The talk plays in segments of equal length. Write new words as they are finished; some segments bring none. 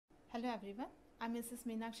Hello everyone, I am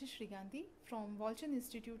Mrs.M.N. Shrigandhi from Walchand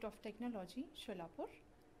Institute of Technology, Solapur.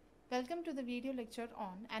 Welcome to the video lecture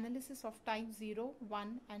on analysis of type 0,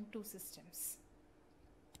 1 and 2 systems.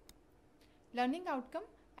 Learning outcome: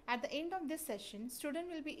 at the end of this session, student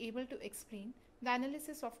will be able to explain the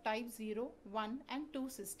analysis of type 0, 1 and 2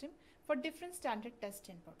 system for different standard test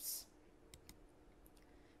inputs.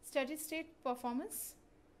 Steady state performance.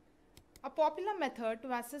 A popular method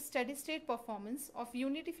to assess steady state performance of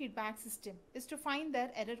unity feedback system is to find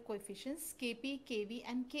their error coefficients Kp, Kv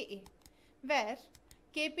and Ka, where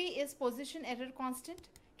Kp is position error constant,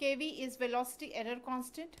 Kv is velocity error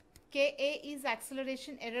constant, Ka is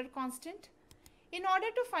acceleration error constant. In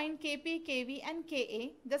order to find Kp, Kv and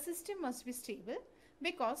Ka, the system must be stable,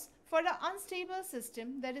 because for an unstable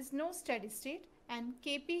system there is no steady state and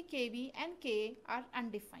Kp, Kv and Ka are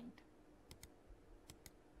undefined.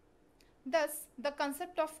 Thus, the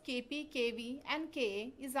concept of Kp, Kv and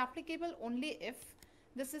Ka is applicable only if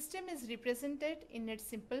the system is represented in its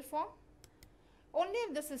simple form, only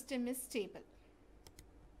if the system is stable.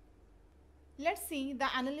 Let's see the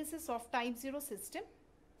analysis of type 0 system.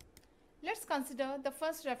 Let's consider the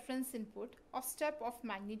first reference input of step of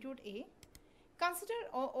magnitude A. Consider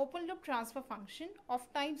an open loop transfer function of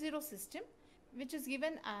type 0 system, which is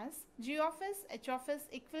given as g of s h of s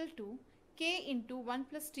equal to k into 1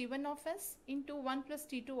 plus t1 of s into 1 plus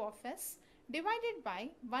t2 of s divided by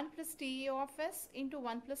 1 plus ta of s into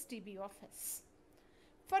 1 plus tb of s.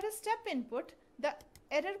 For a step input, the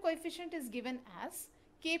error coefficient is given as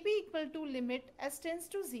kp equal to limit s tends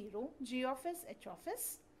to 0 g of s h of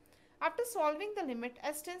s. After solving the limit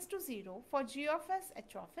s tends to 0 for g of s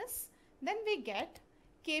h of s, then we get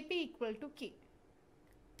kp equal to k.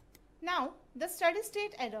 Now, the steady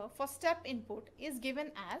state error for step input is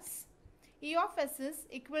given as E of s is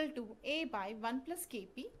equal to a by 1 plus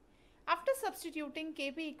kp. After substituting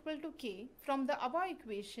kp equal to k from the above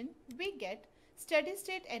equation, we get steady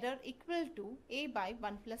state error equal to a by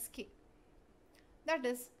 1 plus k. That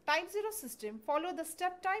is, type 0 system follow the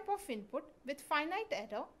step type of input with finite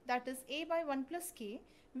error, that is a by 1 plus k,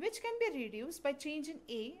 which can be reduced by changing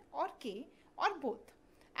a or k or both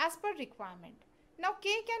as per requirement. Now k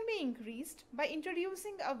can be increased by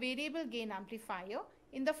introducing a variable gain amplifier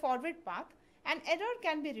in the forward path and error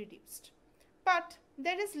can be reduced. But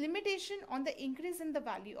there is limitation on the increase in the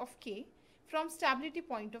value of k from stability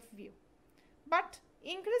point of view. But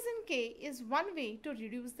increase in k is one way to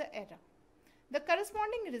reduce the error. The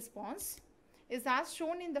corresponding response is as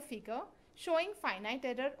shown in the figure, showing finite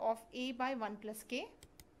error of a by 1 plus k.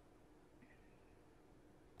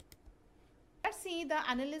 Let's see the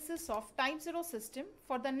analysis of type 0 system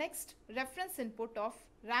for the next reference input of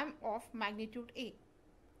RAM of magnitude A.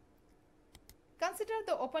 Consider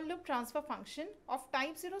the open loop transfer function of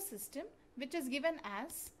type 0 system, which is given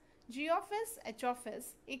as g of s h of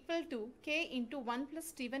s equal to k into 1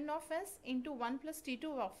 plus t1 of s into 1 plus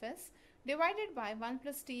t2 of s divided by 1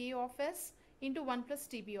 plus ta of s into 1 plus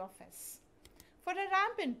tb of s. For a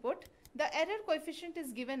ramp input, the error coefficient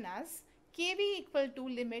is given as kv equal to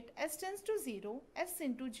limit s tends to 0 s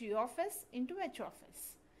into g of s into h of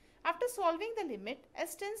s. After solving the limit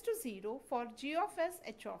s tends to 0 for g of s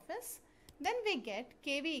h of s, then we get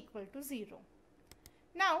kv equal to 0.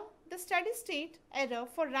 Now, the steady state error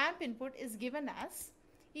for ramp input is given as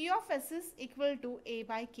E of s is equal to a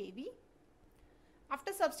by kv.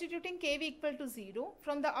 After substituting kv equal to 0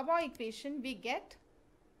 from the above equation, we get,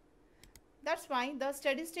 that's why the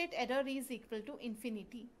steady state error is equal to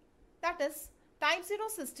infinity. That is, type 0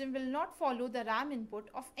 system will not follow the RAM input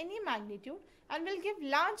of any magnitude and will give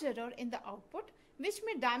large error in the output, which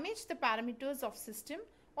may damage the parameters of system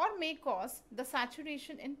or may cause the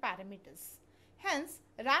saturation in parameters. Hence,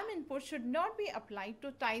 RAM input should not be applied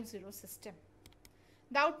to type 0 system.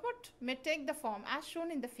 The output may take the form as shown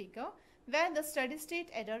in the figure, where the steady state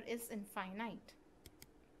error is infinite.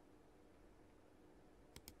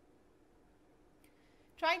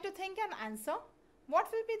 Try to think and answer. What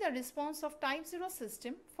will be the response of type 0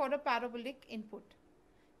 system for a parabolic input?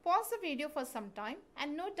 Pause the video for some time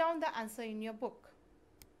and note down the answer in your book.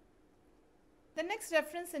 The next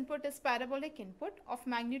reference input is parabolic input of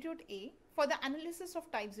magnitude A for the analysis of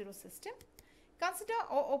type 0 system. Consider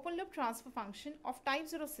our open loop transfer function of type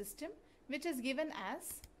 0 system, which is given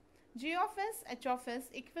as g of s h of s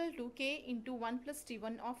equal to k into 1 plus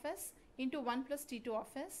t1 of s into 1 plus t2 of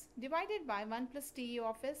s divided by 1 plus ta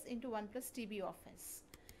of s into 1 plus tb of s.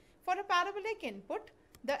 For a parabolic input,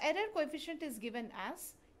 the error coefficient is given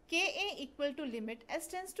as ka equal to limit s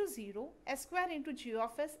tends to 0 s square into g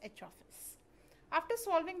of s h of s. After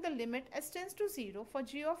solving the limit s tends to 0 for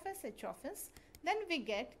g of s h of s, then we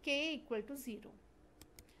get k equal to 0.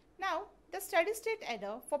 Now Now, the steady state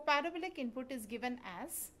error for parabolic input is given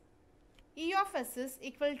as E of s is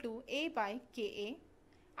equal to a by ka.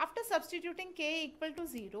 After substituting ka equal to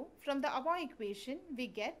 0 from the above equation, we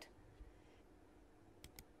get,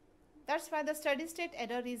 that's why the steady state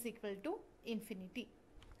error is equal to infinity.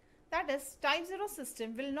 That is, type 0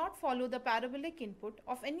 system will not follow the parabolic input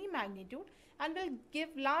of any magnitude and will give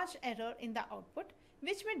large error in the output,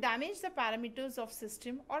 which may damage the parameters of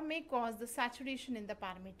system or may cause the saturation in the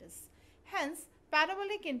parameters. Hence,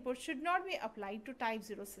 parabolic input should not be applied to type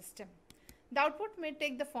 0 system. The output may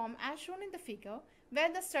take the form as shown in the figure,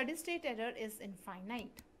 where the steady state error is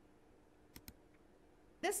infinite.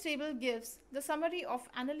 This table gives the summary of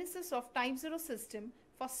analysis of type 0 system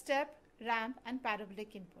for step, ramp and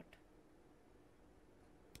parabolic input.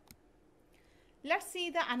 Let's see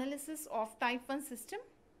the analysis of type 1 system.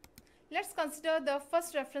 Let's consider the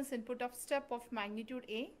first reference input of step of magnitude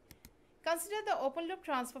A. Consider the open loop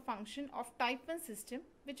transfer function of type 1 system,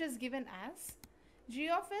 which is given as g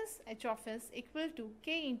of s h of s equal to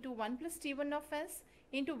k into 1 plus t1 of s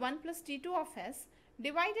into 1 plus t2 of s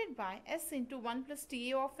divided by s into 1 plus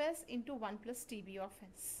ta of s into 1 plus tb of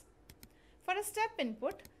s. For a step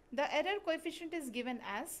input, the error coefficient is given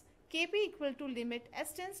as kp equal to limit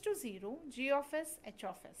s tends to 0 g of s h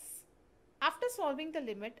of s. After solving the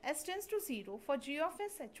limit s tends to 0 for g of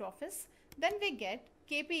s h of s, then we get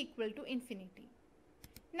kp equal to infinity.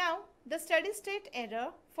 Now, the steady state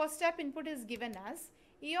error for step input is given as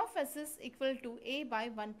E of s is equal to a by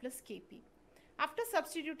 1 plus kp. After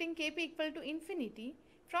substituting kp equal to infinity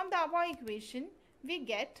from the above equation, we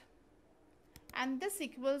get, and this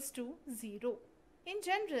equals to 0. In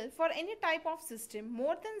general, for any type of system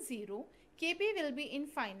more than 0, kp will be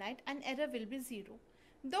infinite and error will be 0.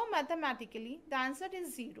 Though mathematically the answer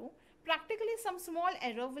is 0, practically some small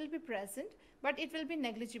error will be present, but it will be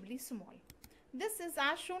negligibly small. This is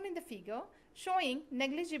as shown in the figure, showing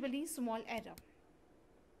negligibly small error.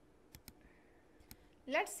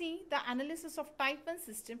 Let's see the analysis of type 1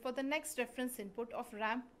 system for the next reference input of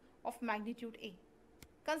ramp of magnitude A.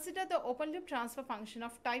 Consider the open loop transfer function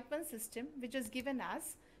of type 1 system, which is given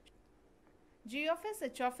as g of s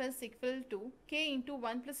h of s equal to k into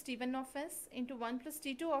 1 plus t1 of s into 1 plus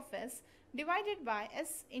t2 of s divided by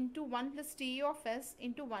s into 1 plus ta of s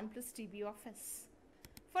into 1 plus tb of s.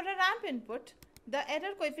 For a ramp input, the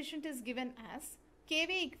error coefficient is given as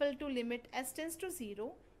kv equal to limit s tends to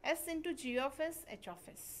 0 s into g of s h of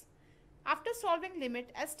s. After solving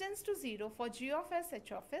limit s tends to 0 for g of s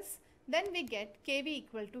h of s, then we get kv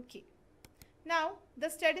equal to k. Now, the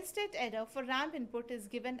steady state error for ramp input is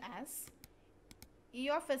given as E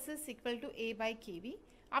of s is equal to a by kv.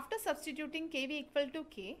 After substituting kv equal to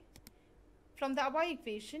k from the above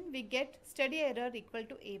equation, we get steady error equal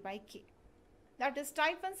to a by k. That is,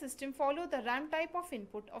 type 1 system follow the ramp type of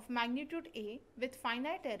input of magnitude A with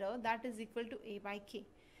finite error that is equal to a by k,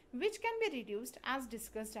 which can be reduced as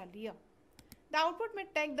discussed earlier. The output may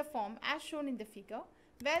take the form as shown in the figure,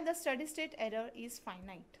 where the steady state error is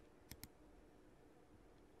finite.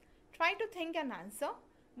 Try to think and answer.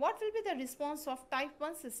 What will be the response of type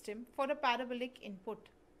 1 system for a parabolic input?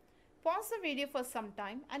 Pause the video for some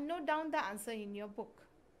time and note down the answer in your book.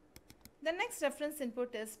 The next reference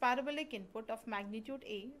input is parabolic input of magnitude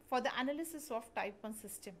A for the analysis of type 1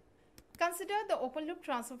 system. Consider the open loop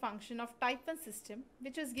transfer function of type 1 system,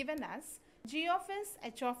 which is given as g of s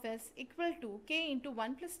h of s equal to k into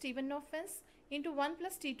 1 plus t1 of s into 1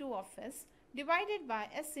 plus t2 of s divided by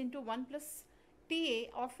s into 1 plus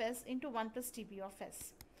ta of s into 1 plus tb of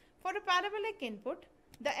s. For a parabolic input,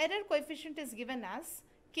 the error coefficient is given as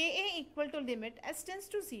ka equal to limit s tends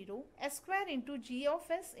to 0 s square into g of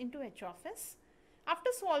s into h of s.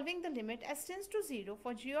 After solving the limit s tends to 0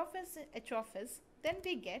 for g of s h of s, then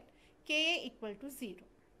we get ka equal to 0.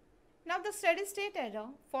 Now, the steady state error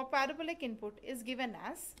for parabolic input is given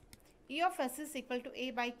as E of s is equal to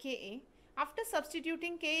a by ka. After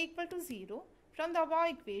substituting k equal to 0 from the above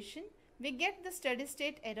equation, we get the steady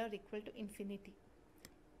state error equal to infinity.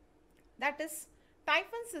 That is,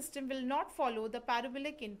 type 1 system will not follow the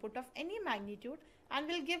parabolic input of any magnitude and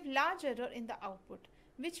will give large error in the output,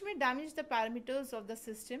 which may damage the parameters of the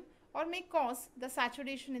system or may cause the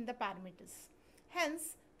saturation in the parameters.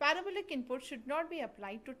 Hence, parabolic input should not be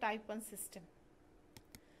applied to type 1 system.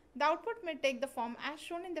 The output may take the form as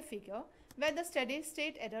shown in the figure, where the steady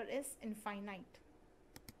state error is infinite.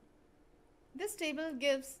 This table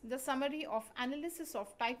gives the summary of analysis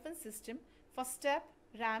of type 1 system for step,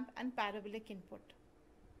 ramp and parabolic input.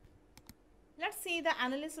 Let's see the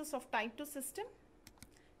analysis of type 2 system.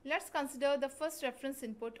 Let's consider the first reference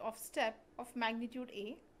input of step of magnitude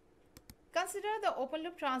A. Consider the open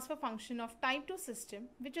loop transfer function of type 2 system,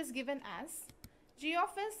 which is given as g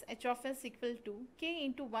of s h of s equal to k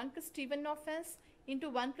into 1 plus t1 of s into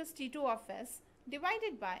 1 plus t2 of s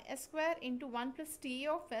divided by s square into 1 plus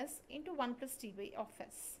ta of s into 1 plus tb of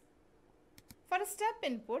s. For a step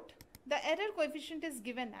input, the error coefficient is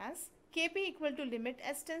given as kp equal to limit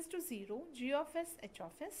s tends to 0 g of s h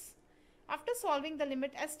of s. After solving the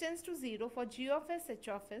limit s tends to 0 for g of s h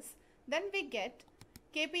of s, then we get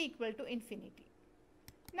kp equal to infinity.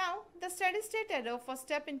 Now, the steady state error for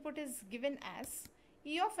step input is given as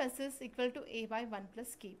E of s is equal to a by 1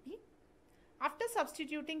 plus kp. After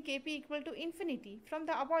substituting kp equal to infinity from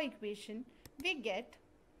the above equation, we get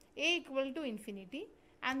a equal to infinity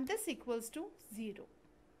and this equals to 0.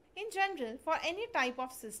 In general, for any type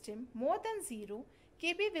of system more than 0,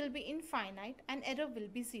 kp will be infinite and error will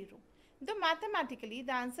be 0. Though mathematically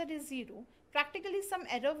the answer is 0, practically some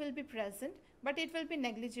error will be present, but it will be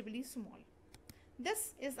negligibly small.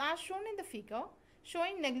 This is as shown in the figure,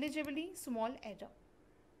 showing negligibly small error.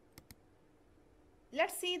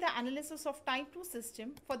 Let's see the analysis of type 2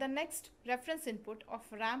 system for the next reference input of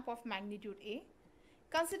ramp of magnitude A.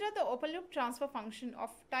 Consider the open loop transfer function of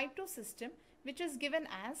type 2 system, which is given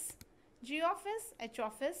as g of s h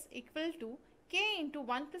of s equal to k into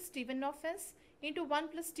 1 plus t1 of s into 1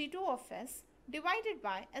 plus t2 of s divided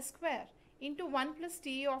by s square into 1 plus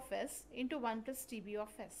ta of s into 1 plus tb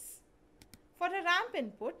of s. For a ramp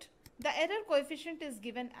input, the error coefficient is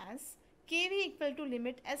given as kv equal to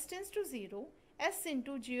limit s tends to 0 s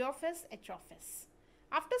into g of s h of s.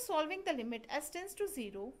 After solving the limit s tends to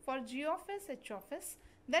 0 for g of s h of s,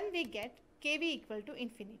 then we get kv equal to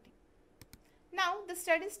infinity. Now, the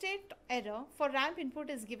steady state error for ramp input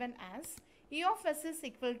is given as E of s is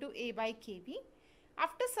equal to a by kv.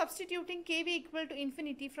 After substituting kv equal to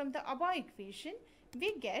infinity from the above equation,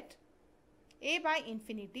 we get a by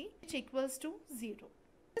infinity, which equals to 0.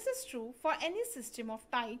 This is true for any system of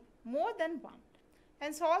type more than 1.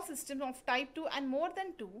 Hence, all systems of type 2 and more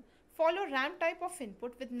than 2 follow ramp type of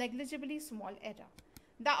input with negligibly small error.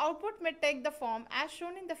 The output may take the form as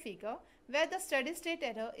shown in the figure, where the steady state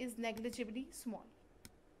error is negligibly small.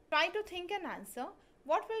 Try to think and answer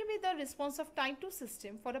what will be the response of type 2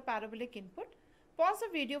 system for a parabolic input. Pause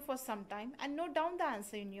the video for some time and note down the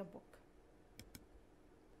answer in your book.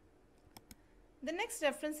 The next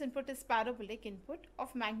reference input is parabolic input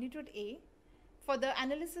of magnitude A for the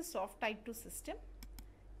analysis of type 2 system.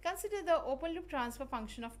 Consider the open loop transfer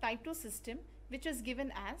function of type 2 system, which is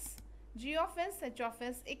given as g of s h of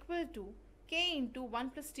s equal to k into 1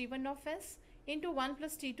 plus t1 of s into 1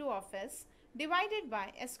 plus t2 of s divided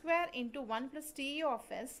by s square into 1 plus ta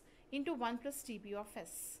of s into 1 plus tb of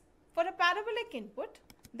s. For a parabolic input,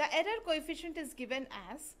 the error coefficient is given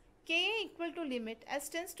as ka equal to limit s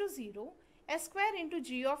tends to 0 s square into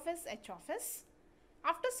g of s h of s.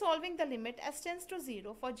 After solving the limit s tends to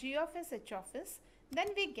 0 for g of s h of s, then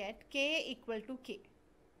we get ka equal to k.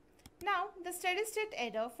 Now, the steady state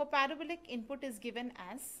error for parabolic input is given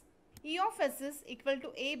as E of s is equal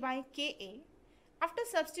to a by ka. After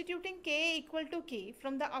substituting ka equal to k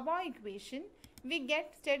from the above equation, we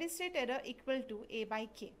get steady state error equal to a by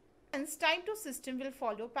k. Hence, type 2 system will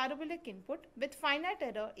follow parabolic input with finite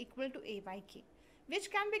error equal to a by k, which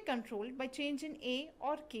can be controlled by changing a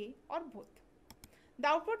or k or both. The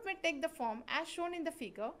output may take the form as shown in the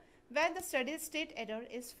figure, where the steady state error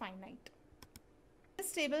is finite.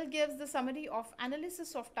 This table gives the summary of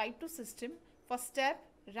analysis of type 2 system for step,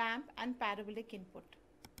 ramp and parabolic input.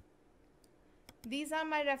 These are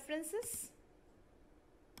my references.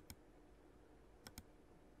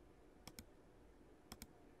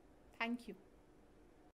 Thank you.